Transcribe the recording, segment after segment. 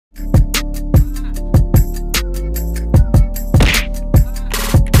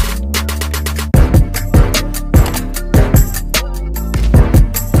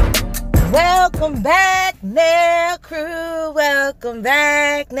Nail crew, welcome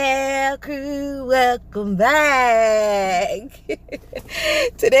back. Nail crew, welcome back.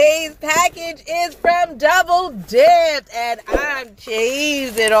 Today's package is from Double Dipped, and I'm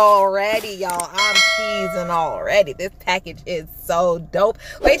cheesing already, y'all. I'm cheesing already. This package is so dope.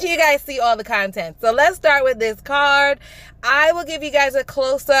 Wait till you guys see all the content. So let's start with this card. I will give you guys a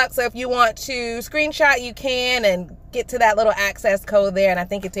close-up, so if you want to screenshot, you can, and get to that little access code there, and I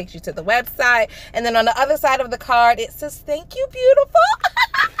think it takes you to the website. And then on the other side of the card, it says, "Thank you, beautiful."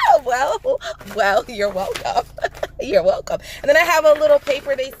 well, you're welcome. You're welcome. And then I have a little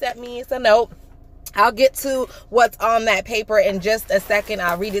paper they sent me. It's a note. I'll get to what's on that paper in just a second.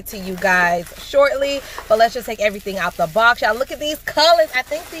 I'll read it to you guys shortly, but let's just take everything out the box. Y'all, look at these colors. I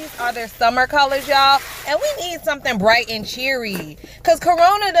think these are their summer colors, y'all, and we need something bright and cheery because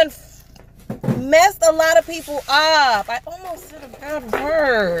Corona done messed a lot of people up. I almost said a bad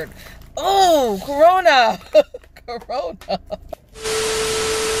word. Oh, Corona. Corona.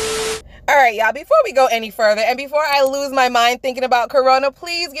 All right, y'all, before we go any further and before I lose my mind thinking about Corona,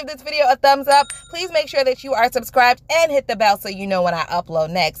 please give this video a thumbs up. Please make sure that you are subscribed and hit the bell so you know when I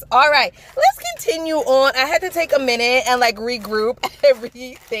upload next. All right, let's continue on. I had to take a minute and like regroup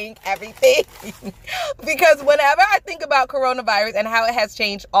everything because whenever I think about coronavirus and how it has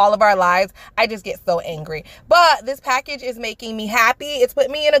changed all of our lives, I just get so angry. But this package is making me happy. It's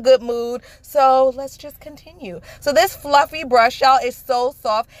put me in a good mood. So let's just continue. So this fluffy brush, y'all, is so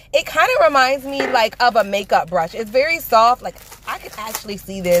soft. It kind of reminds me like of a makeup brush. It's very soft. Like I could actually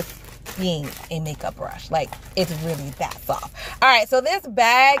see this being a makeup brush. Like it's really that soft. All right, so this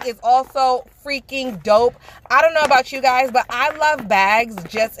bag is also freaking dope. I don't know about you guys, but I love bags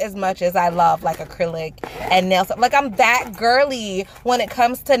just as much as I love like acrylic and nails. Like I'm that girly when it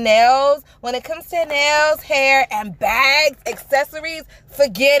comes to nails. When it comes to nails, hair, and bags, accessories,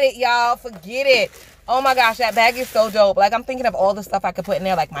 forget it, y'all. Forget it. Oh my gosh, that bag is so dope. Like I'm thinking of all the stuff I could put in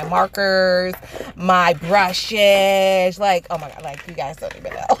there, like my markers, my brushes. Like, oh my God, like you guys don't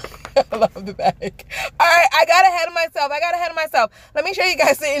even know. I love the bag. All right, I got ahead of myself. Let me show you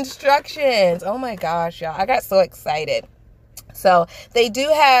guys the instructions. Oh my gosh, y'all, I got so excited. So they do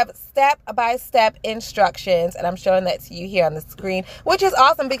have step-by-step instructions, and I'm showing that to you here on the screen, which is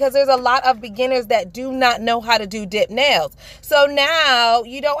awesome because there's a lot of beginners that do not know how to do dip nails. So now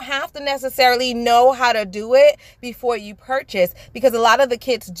you don't have to necessarily know how to do it before you purchase, because a lot of the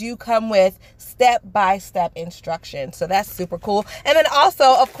kits do come with step-by-step instructions. So that's super cool. And then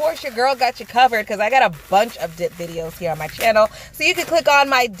also, of course, your girl got you covered because I got a bunch of dip videos here on my channel. So you can click on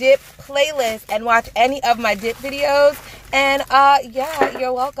my dip playlist and watch any of my dip videos. And yeah,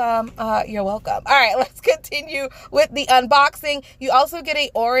 you're welcome. You're welcome. All right, let's continue with the unboxing. You also get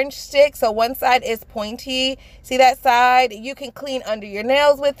a orange stick. So one side is pointy. See that side? You can clean under your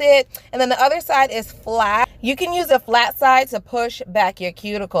nails with it. And then the other side is flat. You can use a flat side to push back your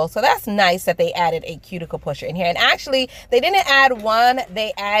cuticle. So that's nice that they added a cuticle pusher in here. And actually, they didn't add one,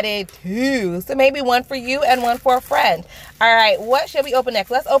 they added two. So maybe one for you and one for a friend. All right, what should we open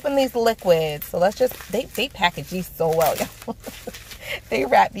next? Let's open these liquids. So let's just, they package these so well. They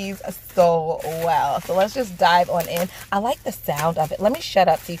wrap these so well. So let's just dive on in. I like the sound of it. Let me shut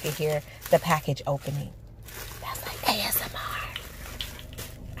up so you can hear the package opening. That's like ASMR.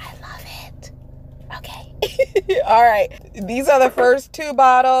 I love it. Okay. All right. These are the first two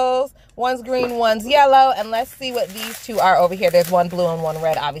bottles. One's green, one's yellow. And let's see what these two are over here. There's one blue and one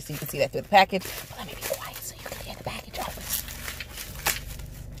red. Obviously, you can see that through the package. But let me be quiet so you can hear the package open.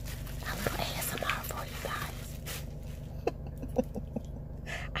 A little ASMR for you guys.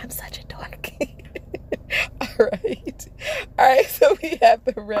 I'm such a dork. All right, so we have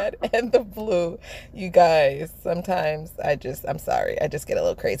the red and the blue. You guys, sometimes I'm sorry, I just get a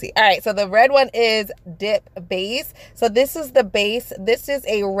little crazy. All right, so the red one is dip base. So this is the base. This is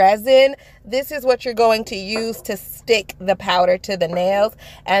a resin. This is what you're going to use to stick the powder to the nails.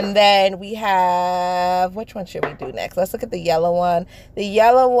 And then we have, which one should we do next? Let's look at the yellow one. The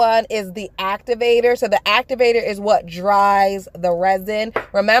yellow one is the activator. So the activator is what dries the resin.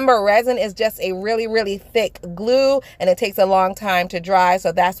 Remember, resin is just a really, really thick glue, and it takes a long time to dry.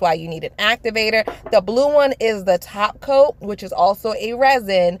 So that's why you need an activator. The blue one is the top coat, which is also a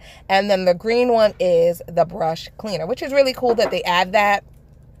resin. And then the green one is the brush cleaner, which is really cool that they add that.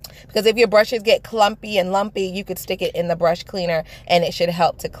 Because if your brushes get clumpy and lumpy, you could stick it in the brush cleaner and it should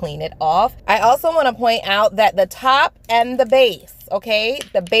help to clean it off. I also want to point out that the top and the base, okay,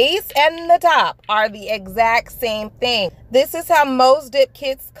 the base and the top are the exact same thing. This is how most dip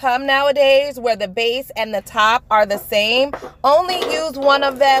kits come nowadays, where the base and the top are the same. Only use one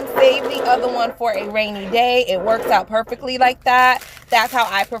of them, save the other one for a rainy day. It works out perfectly like that. that's how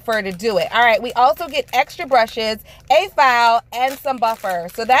I prefer to do it. All right, we also get extra brushes, a file, and some buffer.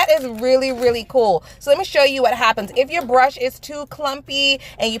 So that is really, really cool. So let me show you what happens. If your brush is too clumpy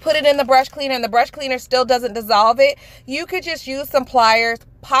and you put it in the brush cleaner and the brush cleaner still doesn't dissolve it, you could just use some pliers,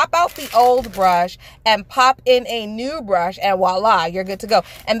 pop out the old brush and pop in a new brush, and voila, you're good to go.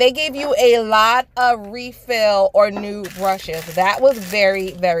 And they gave you a lot of refill or new brushes. That was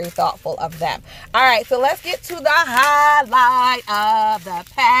very, very thoughtful of them. All right, so let's get to the highlight of the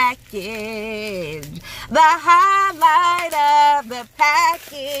package. The highlight of the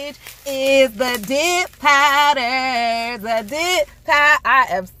package is the dip powder. The dip powder. I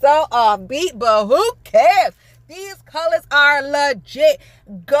am so offbeat, but who cares? These colors are legit.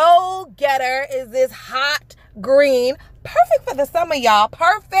 Go Getter is this hot green. Perfect for the summer, y'all.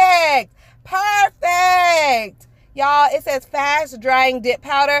 Perfect. Perfect. Y'all, it says fast drying dip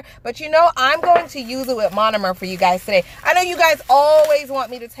powder, but you know, I'm going to use it with monomer for you guys today. I know you guys always want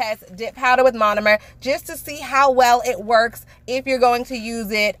me to test dip powder with monomer just to see how well it works if you're going to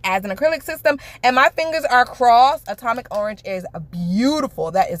use it as an acrylic system. And my fingers are crossed. Atomic Orange is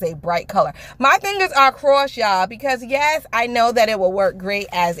beautiful. That is a bright color. My fingers are crossed, y'all, because yes, I know that it will work great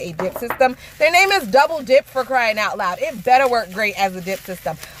as a dip system. Their name is Double Dip, for crying out loud. It better work great as a dip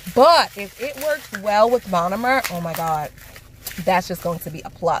system. But if it works well with monomer, oh my God, that's just going to be a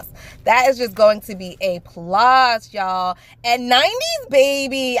plus. That is just going to be a plus, y'all. And 90s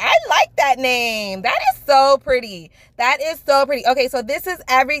baby, I like that name. That is so pretty. That is so pretty. Okay, so this is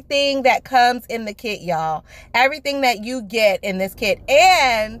everything that comes in the kit, y'all. Everything that you get in this kit.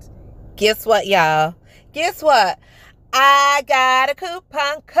 And guess what, y'all? Guess what? I got a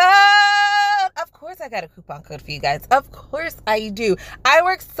coupon code. Of course I got a coupon code for you guys. Of course I do. I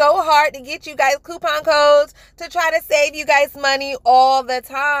work so hard to get you guys coupon codes to try to save you guys money all the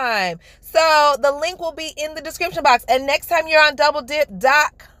time. So the link will be in the description box. And next time you're on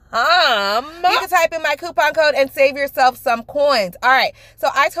doubledip.com, you can type in my coupon code and save yourself some coins. All right, so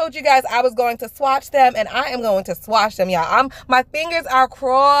I told you guys I was going to swatch them, and I am going to swatch them, y'all. My fingers are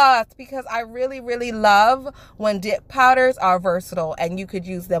crossed because I really, really love when dip powders are versatile and you could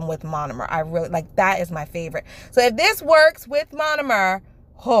use them with monomer. I really like that. Is my favorite. So if this works with monomer,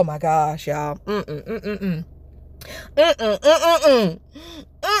 oh my gosh, y'all.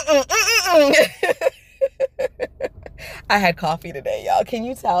 I had coffee today, y'all. Can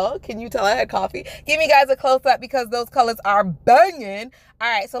you tell? Can you tell I had coffee? Give me guys a close up because those colors are banging. All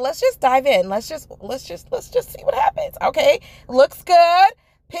right, so let's just dive in. Let's just see what happens. Okay, looks good.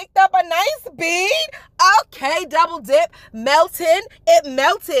 Picked up a nice bead. Okay, double dip, melting. It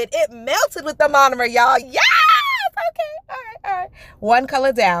melted. It melted with the monomer, y'all. Yes. Okay. All right. One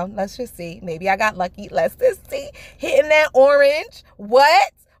color down. Let's just see. Maybe I got lucky. Let's just see. Hitting that orange.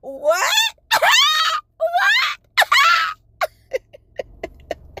 What? What?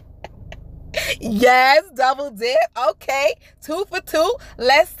 Yes, double dip. Okay, 2 for 2.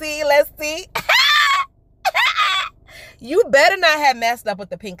 Let's see. You better not have messed up with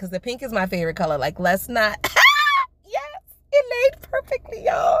the pink, because the pink is my favorite color. Like, let's not. Yes, it laid perfectly,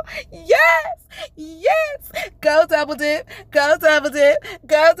 y'all. Yes. Go double dip. Go double dip.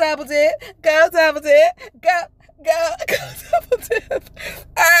 Go double dip. Go double dip. Go double dip.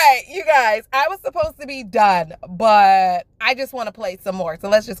 All right, you guys, I was supposed to be done, but I just want to play some more. So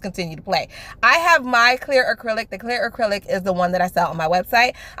let's just continue to play. I have my clear acrylic. The clear acrylic is the one that I sell on my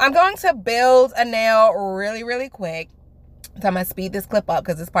website. I'm going to build a nail really, really quick. So I'm going to speed this clip up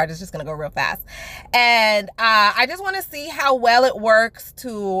because this part is just going to go real fast. And I just want to see how well it works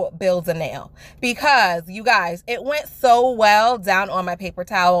to build a nail. Because, you guys, it went so well down on my paper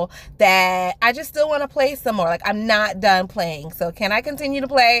towel that I just still want to play some more. Like, I'm not done playing. So can I continue to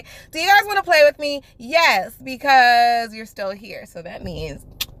play? Do you guys want to play with me? Yes, because you're still here. So that means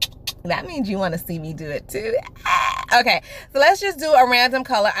you want to see me do it too. Okay, so let's just do a random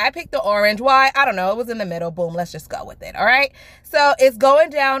color. I picked the orange. Why? I don't know. It was in the middle. Boom. Let's just go with it. All right. So it's going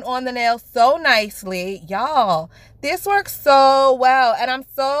down on the nail so nicely. Y'all, this works so well. And I'm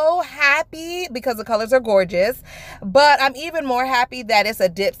so happy because the colors are gorgeous. But I'm even more happy that it's a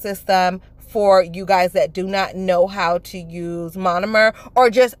dip system for you guys that do not know how to use monomer, or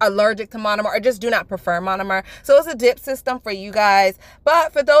just allergic to monomer, or just do not prefer monomer. So it's a dip system for you guys.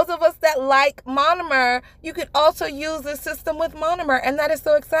 But for those of us that like monomer, you could also use this system with monomer, and that is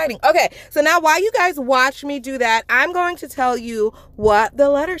so exciting. Okay, so now while you guys watch me do that, I'm going to tell you what the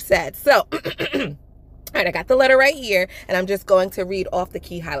letter said. So, all right, I got the letter right here, and I'm just going to read off the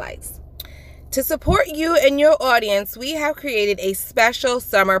key highlights. To support you and your audience, we have created a special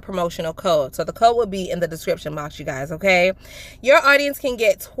summer promotional code. So the code will be in the description box, you guys, okay? Your audience can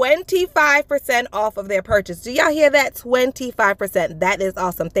get 25% off of their purchase. Do y'all hear that? 25%. That is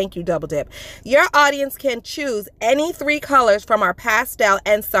awesome. Thank you, Double Dip. Your audience can choose any 3 colors from our pastel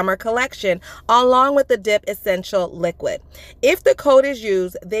and summer collection, along with the Dip Essential Liquid. If the code is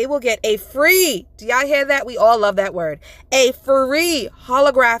used, they will get a free, do y'all hear that? We all love that word. A free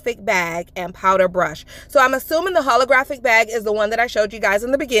holographic bag and powder brush. So I'm assuming the holographic bag is the one that I showed you guys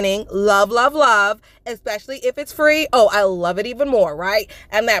in the beginning. Love, love, love, especially if it's free. Oh, I love it even more, right?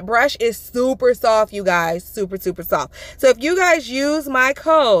 And that brush is super soft, you guys, super, super soft. So if you guys use my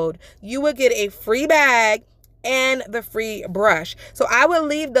code, you will get a free bag and the free brush. So I will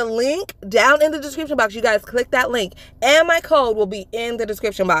leave the link down in the description box. You guys click that link and my code will be in the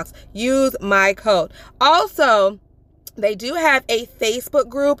description box. Use my code. Also, they do have a Facebook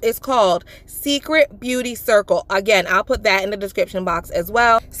group. It's called Secret Beauty Circle. Again, I'll put that in the description box as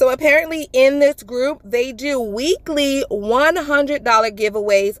well. So apparently in this group, they do weekly $100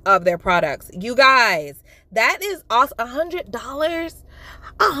 giveaways of their products. You guys, that is awesome. $100?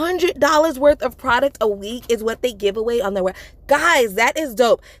 $100 worth of product a week is what they give away on their web. Guys, that is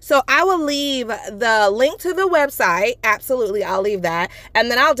dope. So I will leave the link to the website. Absolutely, I'll leave that.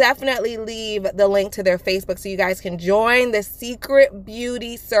 And then I'll definitely leave the link to their Facebook so you guys can join the Secret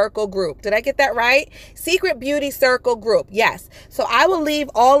Beauty Circle group. Did I get that right? Secret Beauty Circle group. Yes. So I will leave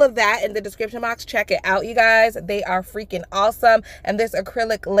all of that in the description box. Check it out, you guys. They are freaking awesome. And this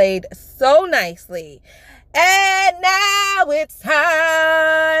acrylic laid so nicely. And now it's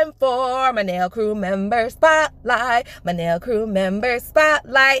time for my nail crew member spotlight. My nail crew member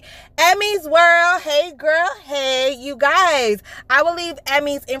spotlight. Emmy's World. Hey girl. Hey you guys. I will leave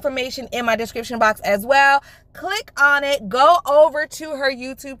Emmy's information in my description box as well. Click on it. Go over to her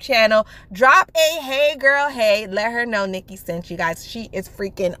YouTube channel. Drop a hey girl. Hey. Let her know Nikki sent you guys. She is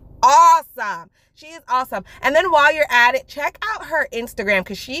freaking awesome. She is awesome. And then while you're at it, check out her Instagram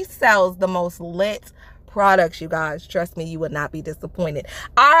because she sells the most lit products, you guys. Trust me, you would not be disappointed.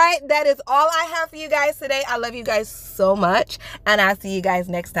 All right, that is all I have for you guys today. I love you guys so much, and I'll see you guys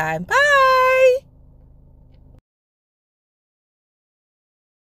next time. Bye.